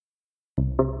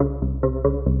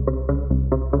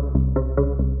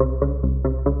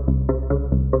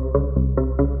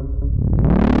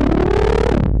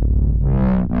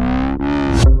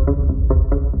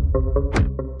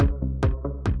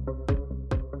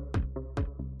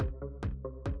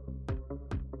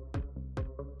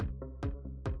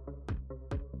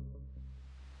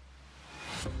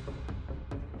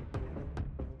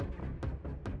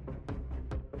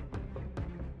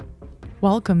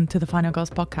Welcome to the Final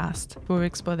Girls podcast, where we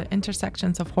explore the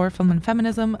intersections of horror film and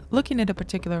feminism, looking at a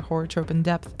particular horror trope in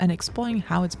depth and exploring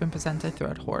how it's been presented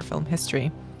throughout horror film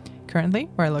history. Currently,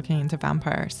 we're looking into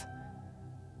vampires.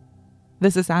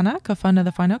 This is Anna, co-founder of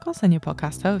the Final Girls and your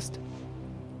podcast host.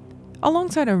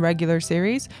 Alongside our regular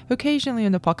series, occasionally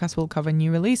on the podcast we'll cover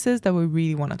new releases that we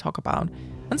really want to talk about,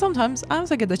 and sometimes I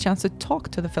also get the chance to talk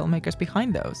to the filmmakers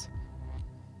behind those.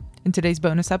 In today's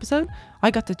bonus episode,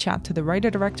 I got to chat to the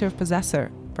writer-director of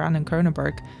Possessor, Brandon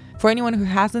Cronenberg. For anyone who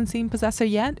hasn't seen Possessor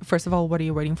yet, first of all, what are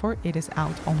you waiting for? It is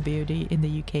out on VOD in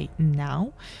the UK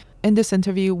now. In this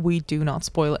interview, we do not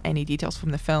spoil any details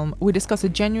from the film. We discuss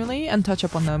it genuinely and touch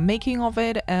up on the making of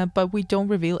it, but we don't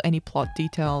reveal any plot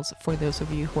details for those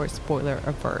of you who are spoiler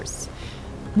averse.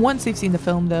 Once you've seen the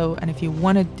film though, and if you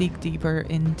want to dig deeper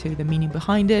into the meaning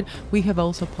behind it, we have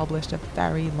also published a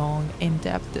very long,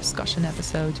 in-depth discussion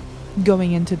episode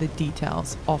going into the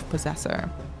details of Possessor.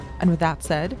 And with that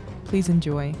said, please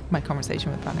enjoy my conversation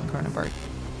with Brandon Cronenberg.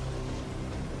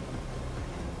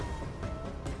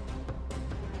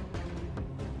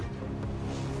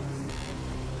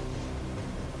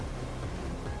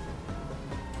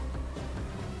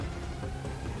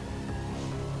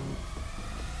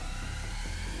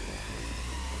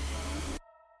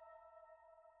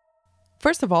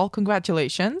 First of all,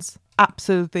 congratulations.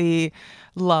 Absolutely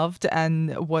loved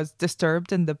and was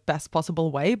disturbed in the best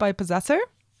possible way by Possessor.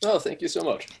 Oh, thank you so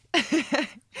much.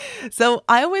 So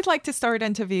I always like to start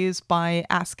interviews by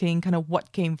asking kind of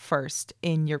what came first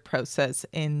in your process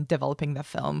in developing the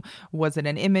film. Was it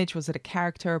an image? Was it a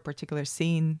character, a particular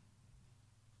scene?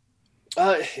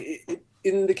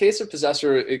 In the case of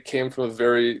Possessor, it came from a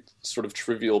very sort of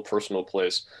trivial personal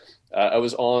place. I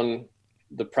was on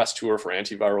the press tour for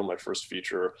Antiviral, my first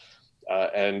feature.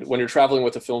 And when you're traveling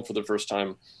with a film for the first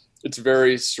time, it's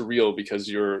very surreal because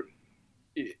you're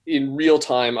in real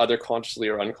time, either consciously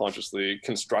or unconsciously,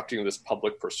 constructing this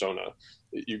public persona.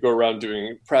 You go around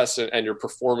doing press and you're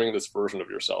performing this version of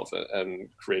yourself and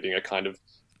creating a kind of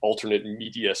alternate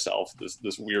media self,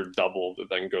 this weird double that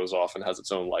then goes off and has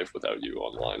its own life without you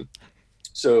online.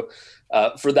 So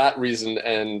for that reason,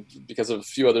 and because of a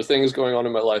few other things going on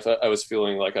in my life, I was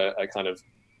feeling like I kind of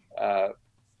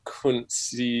couldn't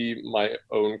see my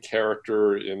own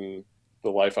character in the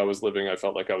life I was living. I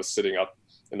felt like I was sitting up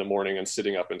in the morning and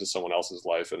sitting up into someone else's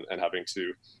life and having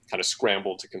to kind of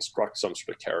scramble to construct some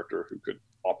sort of character who could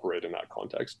operate in that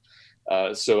context.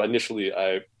 So initially,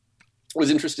 I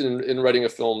was interested in writing a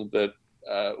film that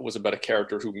was about a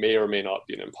character who may or may not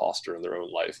be an imposter in their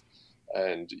own life,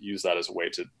 and use that as a way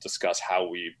to discuss how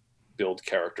we build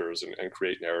characters and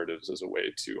create narratives as a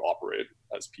way to operate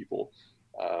as people.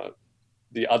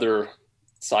 The other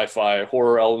sci-fi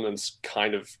horror elements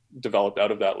kind of developed out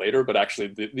of that later, but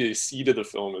actually the seed of the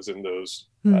film is in those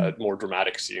more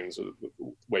dramatic scenes of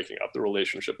waking up. The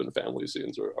relationship and family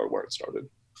scenes are where it started.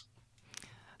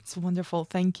 It's wonderful.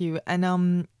 Thank you.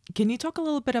 And can you talk a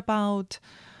little bit about,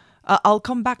 I'll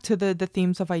come back to the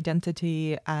themes of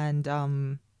identity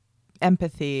and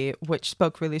empathy, which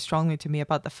spoke really strongly to me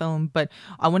about the film, but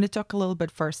I want to talk a little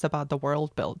bit first about the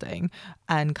world building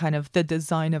and kind of the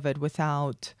design of it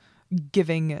without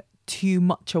giving too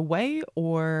much away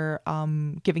or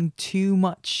giving too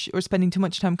much or spending too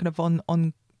much time kind of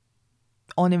on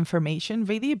information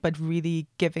really, but really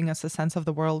giving us a sense of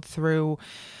the world through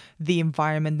the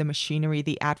environment, the machinery,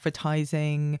 the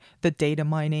advertising, the data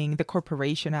mining, the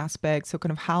corporation aspect. So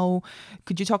kind of how,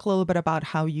 could you talk a little bit about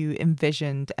how you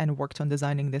envisioned and worked on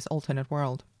designing this alternate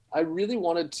world? I really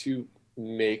wanted to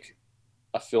make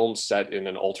a film set in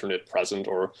an alternate present,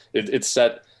 or it's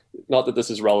set, not that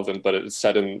this is relevant, but it's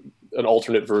set in an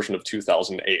alternate version of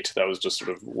 2008. That was just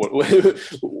sort of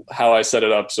how I set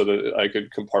it up so that I could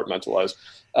compartmentalize.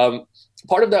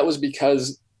 Part of that was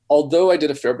because although I did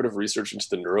a fair bit of research into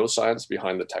the neuroscience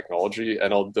behind the technology,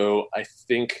 and although I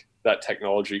think that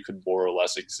technology could more or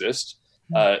less exist,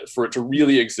 for it to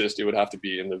really exist, it would have to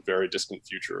be in the very distant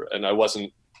future. And I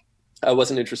wasn't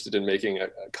interested in making a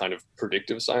kind of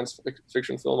predictive science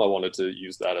fiction film. I wanted to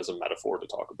use that as a metaphor to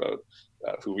talk about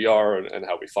who we are and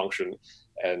how we function.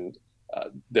 And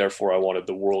therefore, I wanted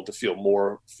the world to feel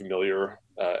more familiar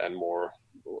and more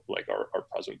like our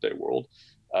present day world.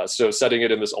 So setting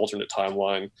it in this alternate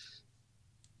timeline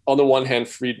on the one hand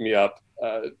freed me up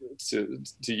to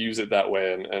use it that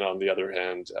way, and on the other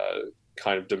hand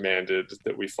kind of demanded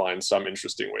that we find some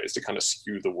interesting ways to kind of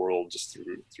skew the world just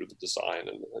through the design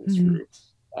and through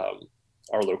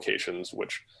our locations,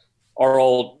 which are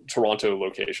all Toronto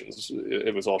locations.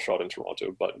 It was all shot in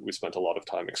Toronto, but we spent a lot of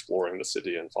time exploring the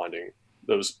city and finding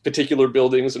those particular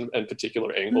buildings and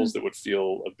particular angles that would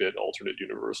feel a bit alternate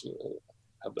universe and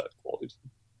have that quality.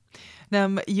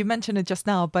 You mentioned it just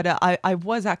now, but I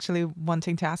was actually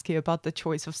wanting to ask you about the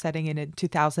choice of setting it in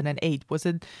 2008. Was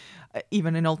it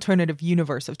even an alternative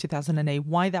universe of 2008?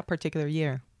 Why that particular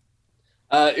year?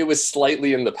 It was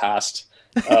slightly in the past.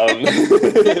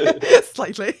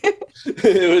 Slightly.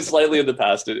 It was slightly in the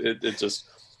past. It just,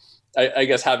 I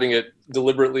guess having it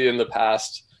deliberately in the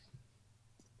past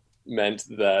meant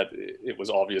that it was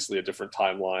obviously a different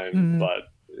timeline, but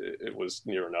it was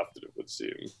near enough that it would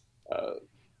seem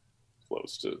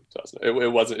close to 2000.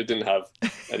 It didn't have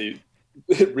any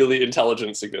really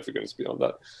intelligent significance beyond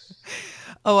that.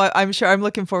 Oh, I'm sure. I'm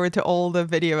looking forward to all the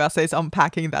video essays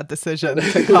unpacking that decision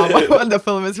to come when the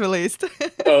film is released.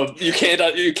 You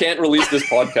can't release this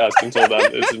podcast until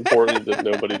then. It's important that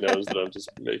nobody knows that I'm just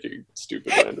making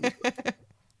stupid random stuff.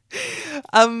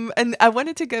 And I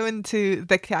wanted to go into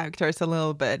the characters a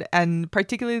little bit, and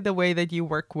particularly the way that you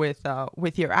work with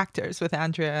your actors, with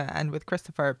Andrea and with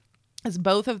Christopher. As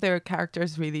both of their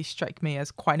characters really strike me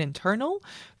as quite internal,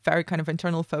 very kind of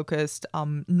internal focused,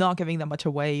 not giving that much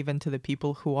away even to the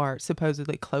people who are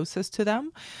supposedly closest to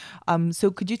them.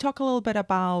 So could you talk a little bit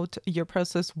about your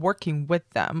process working with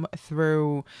them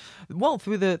through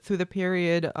the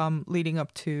period leading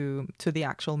up to the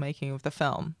actual making of the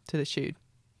film, to the shoot?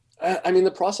 I mean, the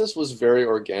process was very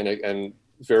organic and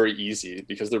very easy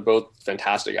because they're both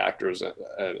fantastic actors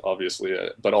and obviously,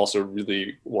 but also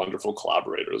really wonderful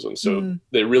collaborators. And so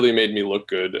they really made me look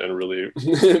good and really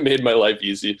made my life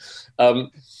easy.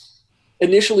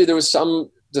 Initially, there was some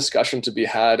discussion to be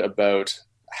had about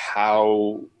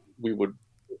how we would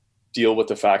deal with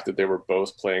the fact that they were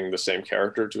both playing the same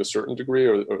character to a certain degree,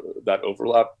 or that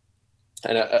overlap.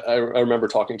 And I remember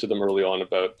talking to them early on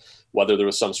about whether there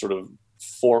was some sort of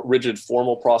rigid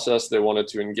formal process they wanted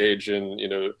to engage in.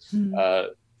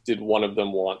 Did one of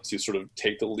them want to sort of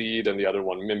take the lead and the other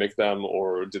one mimic them,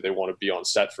 or did they want to be on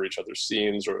set for each other's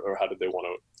scenes, or how did they want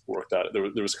to work that?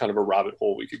 There was kind of a rabbit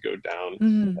hole we could go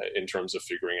down in terms of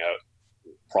figuring out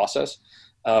process.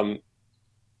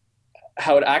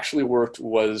 How it actually worked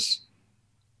was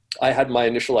I had my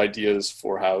initial ideas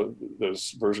for how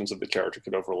those versions of the character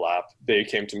could overlap. They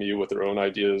came to me with their own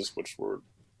ideas, which were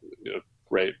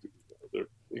great. They're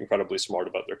incredibly smart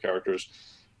about their characters.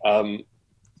 I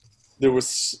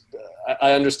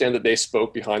understand that they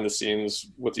spoke behind the scenes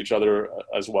with each other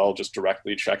as well, just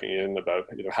directly checking in about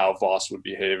how Voss would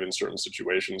behave in certain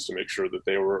situations to make sure that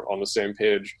they were on the same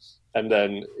page. And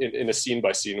then in a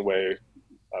scene-by-scene way,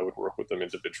 I would work with them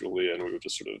individually, and we would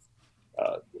just sort of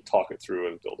talk it through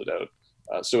and build it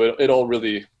out. So it all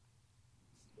really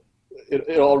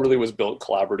was built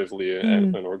collaboratively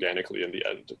and organically in the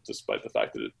end, despite the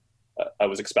fact that I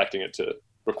was expecting it to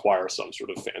require some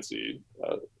sort of fancy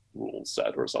rule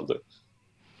set or something.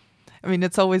 I mean,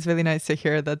 it's always really nice to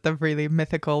hear that the really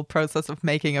mythical process of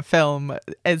making a film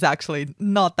is actually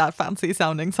not that fancy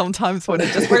sounding sometimes when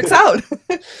it just works out.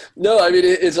 No, I mean,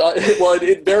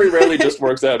 it very rarely just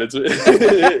works out. It's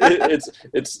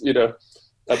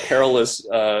a perilous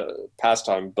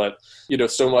pastime, but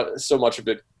so much of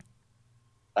it,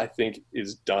 I think,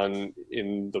 is done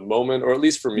in the moment, or at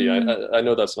least for me. I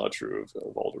know that's not true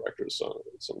of all directors.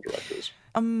 Some directors.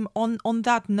 On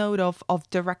that note of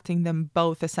directing them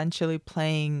both essentially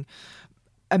playing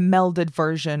a melded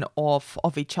version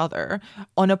of each other,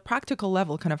 on a practical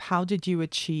level, kind of how did you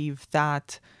achieve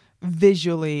that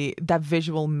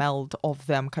visual meld of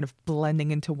them kind of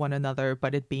blending into one another,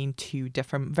 but it being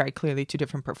very clearly two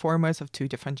different performers of two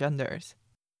different genders?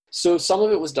 So some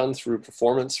of it was done through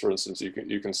performance. For instance,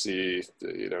 you can see,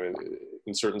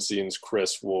 in certain scenes,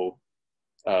 Chris will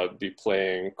be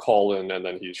playing Colin, and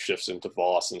then he shifts into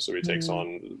Voss, and so he takes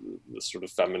on this sort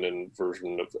of feminine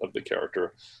version of the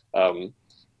character.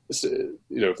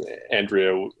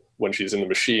 Andrea, when she's in the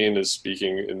machine, is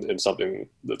speaking in something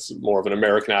that's more of an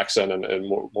American accent and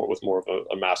more with more of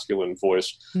a masculine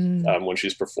voice when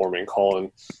she's performing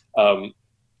Colin.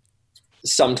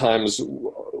 Sometimes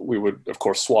we would, of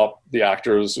course, swap the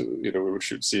actors. We would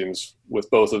shoot scenes with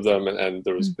both of them, and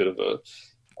there was a bit of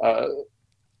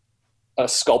a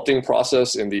sculpting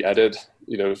process in the edit.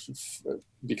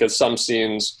 Because some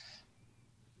scenes,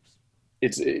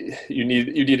 you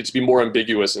need it to be more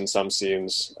ambiguous in some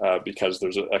scenes because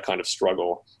there's a kind of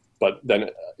struggle. but then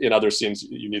in other scenes,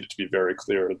 you need it to be very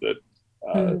clear that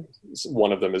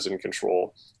one of them is in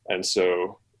control. And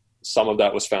so some of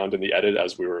that was found in the edit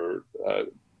as we were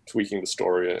tweaking the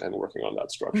story and working on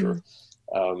that structure.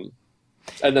 And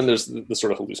then there's the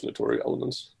sort of hallucinatory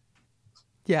elements.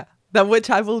 Yeah, that which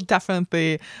I will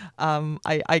definitely,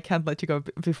 I can't let you go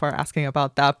before asking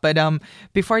about that. But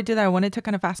before I do that, I wanted to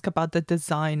kind of ask about the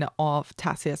design of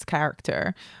Tassia's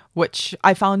character, which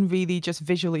I found really just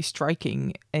visually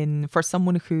striking for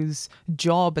someone whose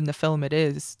job in the film it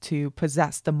is to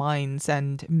possess the minds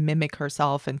and mimic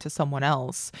herself into someone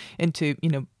else, into,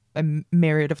 a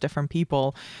myriad of different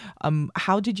people.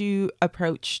 How did you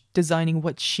approach designing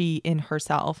what she in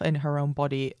herself, in her own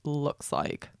body, looks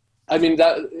like? I mean,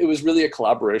 it was really a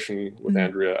collaboration with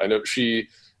Andrea. I know she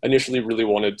initially really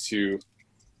wanted to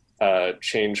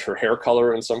change her hair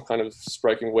color in some kind of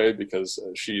striking way, because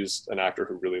she's an actor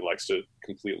who really likes to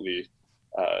completely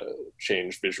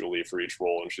change visually for each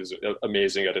role. And she's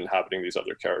amazing at inhabiting these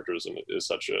other characters and is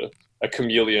such a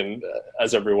chameleon,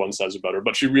 as everyone says about her.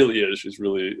 But she really is. She's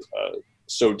really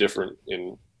so different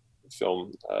in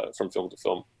film, from film to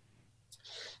film.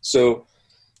 So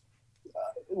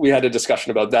we had a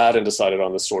discussion about that and decided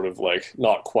on this sort of like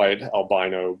not quite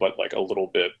albino, but like a little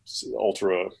bit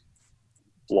ultra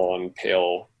blonde,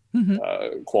 pale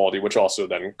quality, which also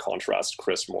then contrasts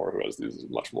Chris more, who has these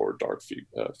much more dark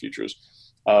features.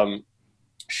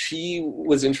 She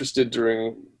was interested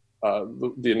during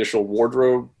the initial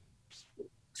wardrobe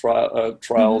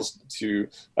trials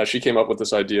she came up with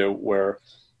this idea where,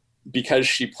 because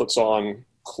she puts on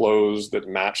clothes that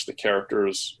match the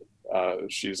characters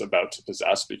she's about to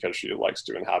possess, because she likes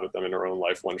to inhabit them in her own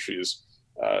life when she's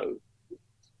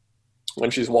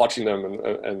watching them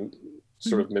and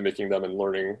sort of mimicking them and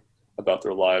learning about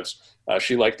their lives.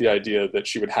 She liked the idea that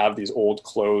she would have these old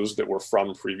clothes that were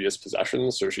from previous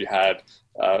possessions. So she had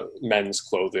men's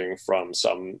clothing from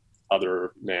some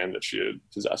other man that she had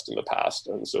possessed in the past.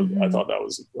 And so I thought that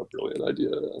was a brilliant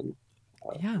idea, and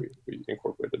we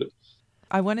incorporated it.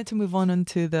 I wanted to move on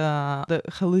into the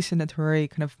hallucinatory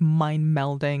kind of mind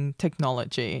melding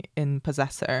technology in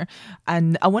Possessor.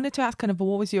 And I wanted to ask kind of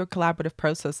what was your collaborative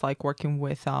process like working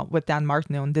with Dan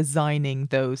Martin on designing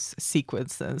those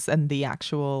sequences and the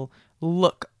actual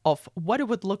look of what it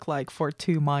would look like for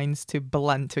two minds to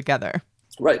blend together?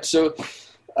 Right. So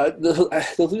the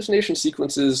hallucination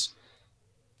sequences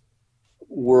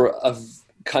were a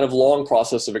kind of long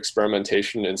process of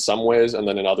experimentation in some ways, and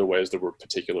then in other ways there were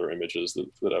particular images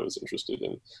that I was interested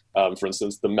in. For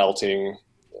instance, the melting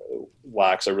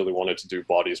wax, I really wanted to do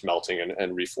bodies melting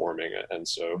and reforming, and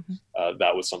so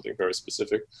that was something very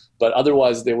specific. But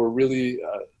otherwise, they were really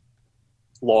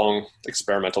long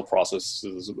experimental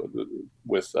processes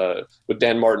with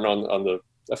Dan Martin on the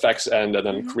effects end, and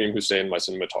then Kareem Hussein, my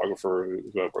cinematographer,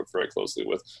 who I worked very closely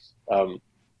with.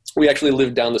 We actually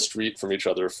lived down the street from each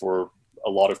other for a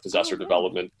lot of Possessor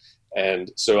development,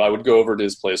 and so I would go over to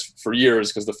his place for years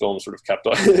because the film sort of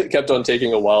kept on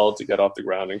taking a while to get off the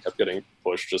ground and kept getting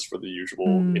pushed just for the usual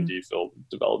indie film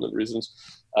development reasons.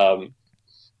 And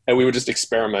we would just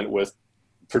experiment with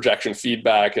projection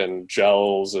feedback and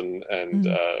gels and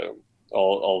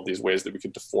all of these ways that we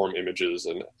could deform images,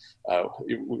 and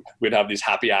we'd have these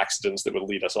happy accidents that would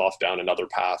lead us off down another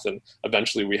path, and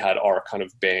eventually we had our kind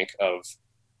of bank of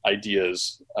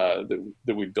ideas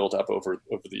that we built up over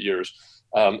the years.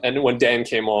 And when Dan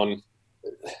came on,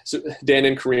 so Dan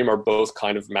and Kareem are both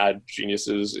kind of mad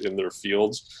geniuses in their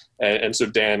fields. And so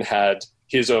Dan had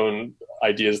his own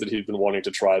ideas that he'd been wanting to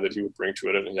try that he would bring to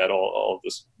it. And he had all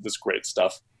of this great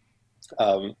stuff.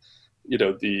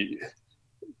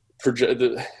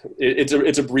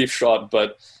 It's a brief shot,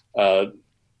 but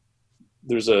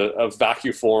there's a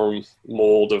vacuform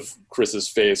mold of Chris's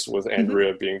face with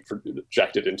Andrea being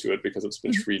projected into it because it's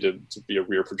been treated to be a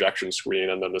rear projection screen,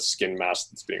 and then the skin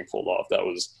mask that's being pulled off. That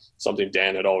was something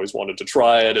Dan had always wanted to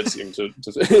try, and it seemed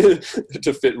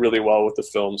to fit really well with the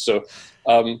film. So,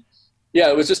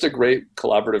 it was just a great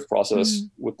collaborative process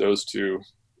with those two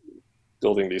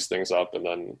building these things up. And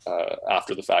then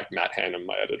after the fact, Matt Hannum,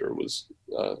 my editor, was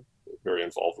very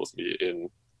involved with me in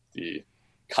the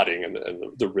cutting and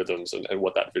the rhythms and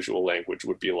what that visual language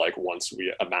would be like once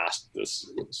we amassed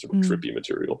this sort of trippy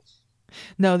material.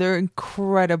 No, they're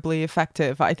incredibly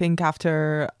effective. I think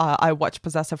after I watched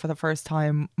Possessor for the first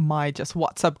time, my just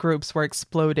WhatsApp groups were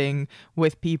exploding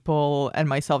with people and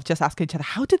myself just asking each other,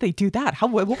 how did they do that?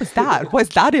 What was that?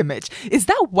 What's that image? Is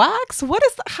that wax?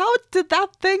 How did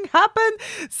that thing happen?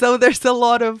 So there's a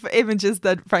lot of images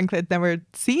that frankly I'd never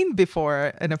seen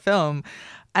before in a film.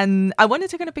 And I wanted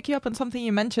to kind of pick you up on something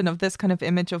you mentioned of this kind of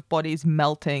image of bodies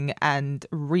melting and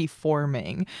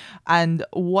reforming. And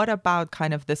what about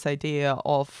kind of this idea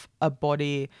of a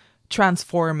body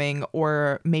transforming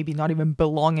or maybe not even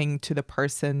belonging to the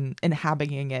person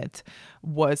inhabiting it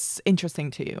was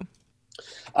interesting to you?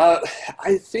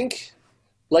 I think,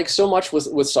 like so much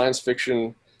with science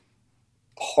fiction,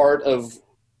 part of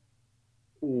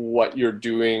what you're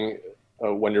doing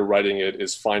when you're writing it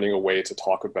is finding a way to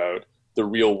talk about the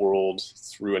real world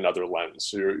through another lens.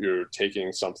 So you're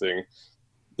taking something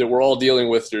that we're all dealing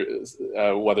with,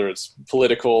 whether it's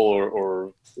political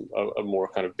or a more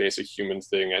kind of basic human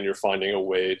thing, and you're finding a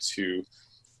way to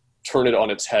turn it on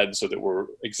its head so that we're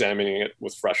examining it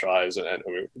with fresh eyes, and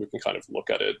we can kind of look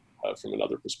at it from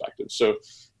another perspective. So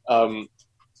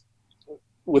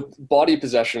with body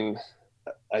possession,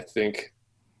 I think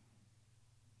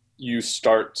you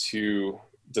start to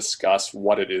discuss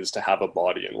what it is to have a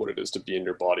body and what it is to be in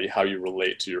your body, how you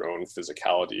relate to your own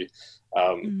physicality.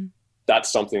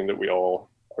 That's something that we all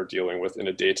are dealing with in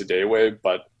a day-to-day way.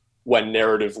 But when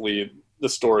narratively the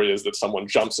story is that someone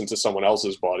jumps into someone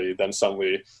else's body, then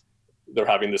suddenly they're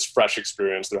having this fresh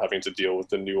experience. They're having to deal with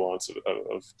the nuance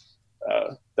of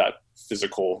that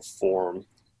physical form.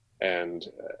 And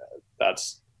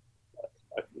that's,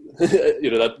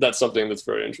 that's something that's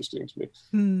very interesting to me.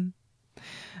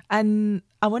 And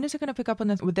I wanted to kind of pick up on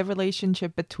this with the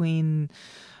relationship between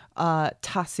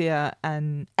Tassia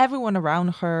and everyone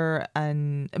around her,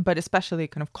 but especially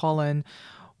kind of Colin.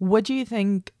 What do you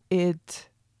think she's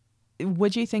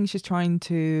trying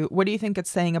to, what do you think it's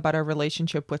saying about our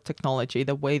relationship with technology,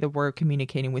 the way that we're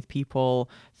communicating with people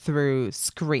through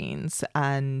screens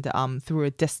and through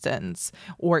a distance,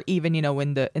 or even,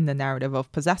 in the narrative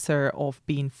of Possessor, of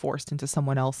being forced into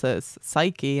someone else's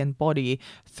psyche and body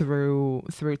through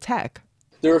tech?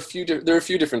 There are a few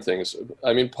different things.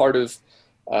 I mean, part of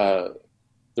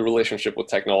the relationship with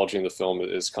technology in the film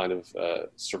is kind of a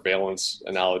surveillance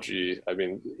analogy. I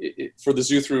mean, for the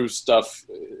Zuthru stuff,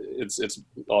 it's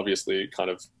obviously kind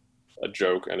of a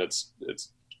joke, and it's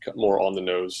more on the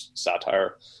nose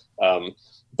satire.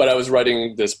 But I was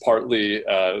writing this partly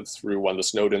through when the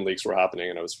Snowden leaks were happening,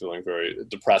 and I was feeling very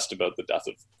depressed about the death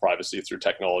of privacy through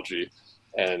technology.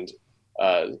 And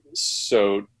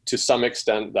so to some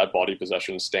extent, that body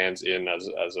possession stands in as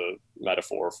a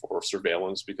metaphor for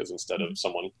surveillance, because instead of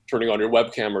someone turning on your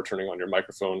webcam or turning on your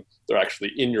microphone, they're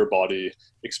actually in your body,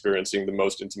 experiencing the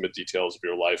most intimate details of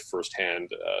your life firsthand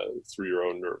through your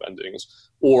own nerve endings,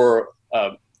 or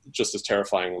just as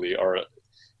terrifyingly, are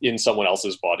in someone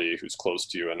else's body who's close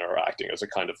to you and are acting as a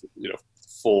kind of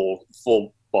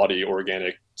full body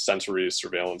organic sensory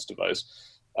surveillance device.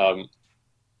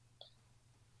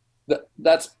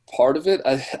 That's part of it.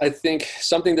 I think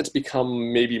something that's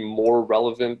become maybe more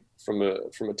relevant from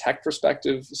a tech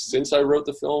perspective since I wrote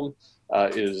the film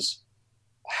is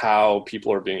how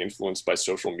people are being influenced by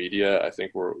social media. I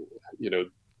think we're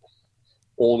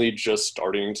only just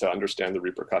starting to understand the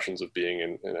repercussions of being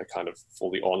in a kind of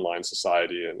fully online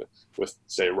society, and with,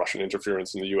 say, Russian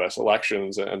interference in the US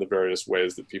elections and the various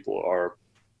ways that people are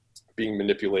being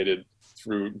manipulated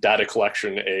through data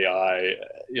collection, AI,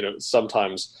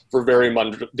 sometimes for very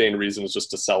mundane reasons,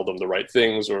 just to sell them the right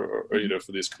things, or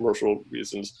for these commercial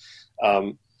reasons.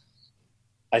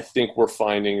 I think we're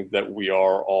finding that we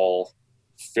are all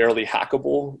fairly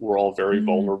hackable. We're all very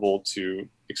vulnerable to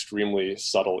extremely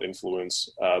subtle influence,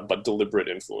 but deliberate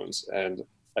influence. And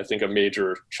I think a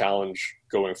major challenge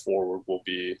going forward will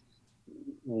be,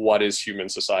 what is human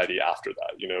society after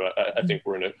that? I think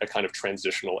we're in a kind of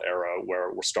transitional era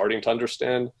where we're starting to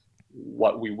understand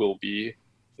what we will be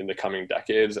in the coming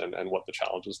decades and what the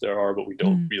challenges there are, but we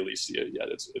don't really see it yet.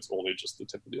 It's only just the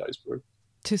tip of the iceberg.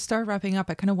 To start wrapping up,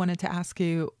 I kind of wanted to ask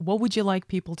you, what would you like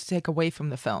people to take away from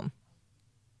the film?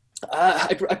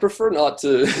 I prefer not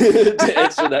to, to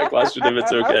answer that question if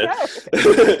it's okay.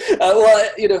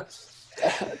 Well,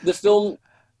 the film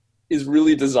is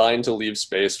really designed to leave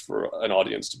space for an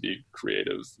audience to be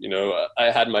creative.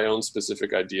 I had my own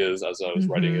specific ideas as I was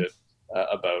writing it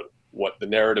about what the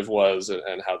narrative was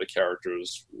and how the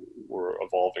characters were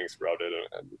evolving throughout it,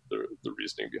 and the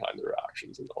reasoning behind their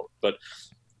actions and all. But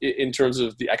in terms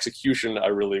of the execution, I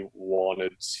really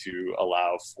wanted to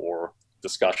allow for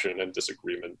discussion and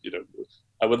disagreement.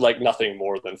 I would like nothing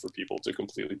more than for people to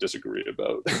completely disagree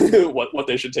about what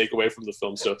they should take away from the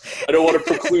film. So I don't want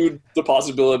to preclude the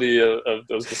possibility of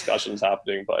those discussions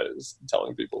happening by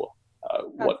telling people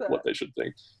what they should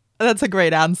think. That's a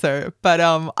great answer. But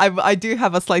I do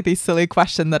have a slightly silly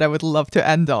question that I would love to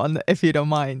end on, if you don't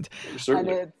mind.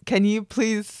 Certainly. Can you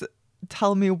please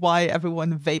tell me why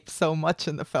everyone vapes so much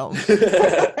in the film?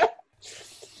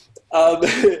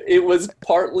 It was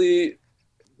partly,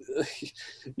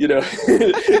 I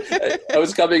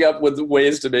was coming up with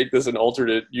ways to make this an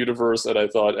alternate universe, and I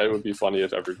thought it would be funny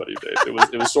if everybody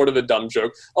vaped. It was sort of a dumb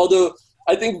joke. Although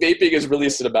I think vaping is really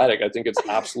cinematic. I think it's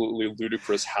absolutely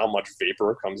ludicrous how much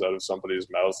vapor comes out of somebody's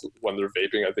mouth when they're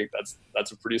vaping. I think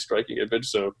that's a pretty striking image.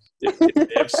 So it may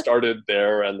have started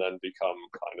there and then become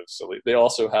kind of silly. They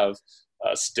also have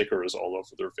stickers all over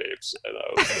their vapes, and I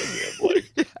was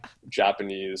thinking of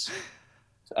Japanese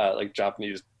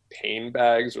pain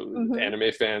bags, or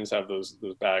anime fans have those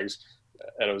bags,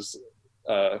 and it was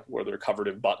where they're covered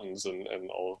in buttons and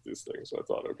all of these things. So I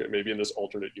thought, okay, maybe in this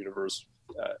alternate universe,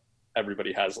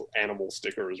 everybody has animal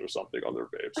stickers or something on their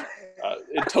vapes.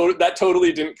 That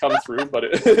totally didn't come through, but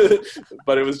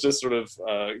it was just sort of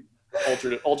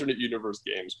alternate universe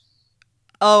games.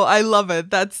 Oh, I love it.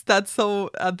 That's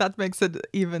so that makes it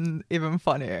even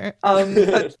funnier.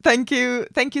 Thank you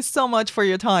so much for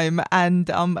your time, and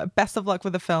best of luck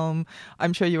with the film.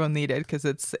 I'm sure you will need it because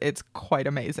it's quite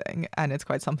amazing, and it's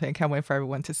quite something. I can't wait for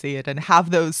everyone to see it and have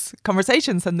those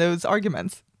conversations and those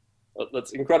arguments.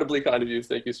 That's incredibly kind of you.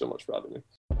 Thank you so much for having me.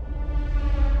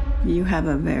 You have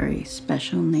a very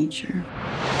special nature,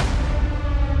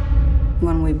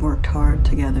 one we've worked hard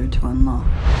together to unlock.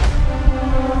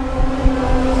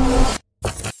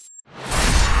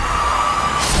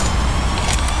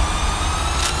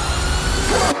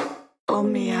 Pull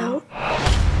me out.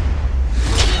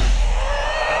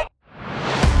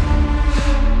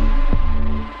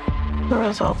 The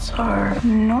results are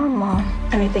normal.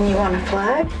 Anything you want to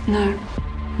flag? No,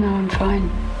 I'm fine.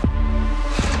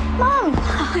 Mom!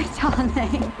 Hi,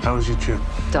 darling. How was your trip?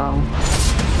 Dull.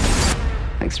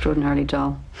 Extraordinarily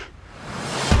dull.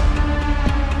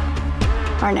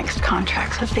 Our next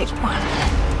contract's a big one.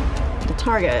 The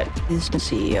target is the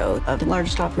CEO of the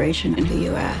largest operation in the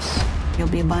U.S. You'll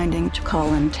be binding to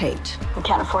Colin Tate. We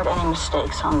can't afford any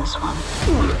mistakes on this one.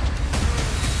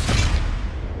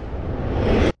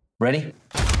 Ready?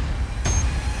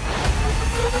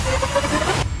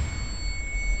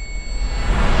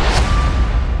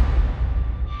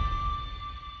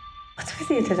 What's with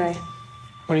you today?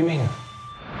 What do you mean?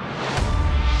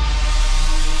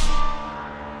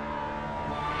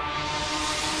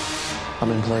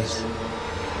 I'm in place.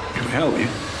 Can we help you?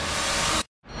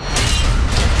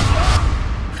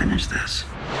 Finish this.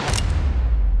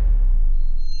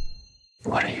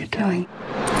 What are you doing?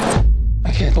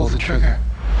 I can't pull the trigger.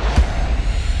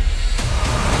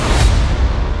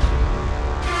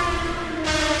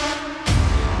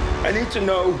 I need to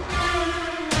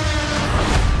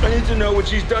know what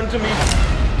she's done to me.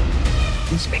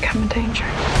 It's become a danger.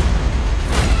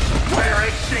 Where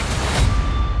is she?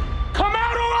 Come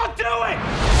out or I'll do it!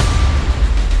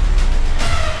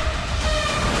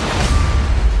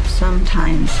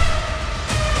 Sometimes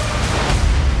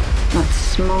that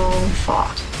small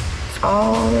thought is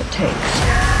all it takes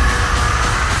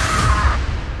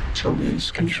to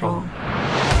lose control.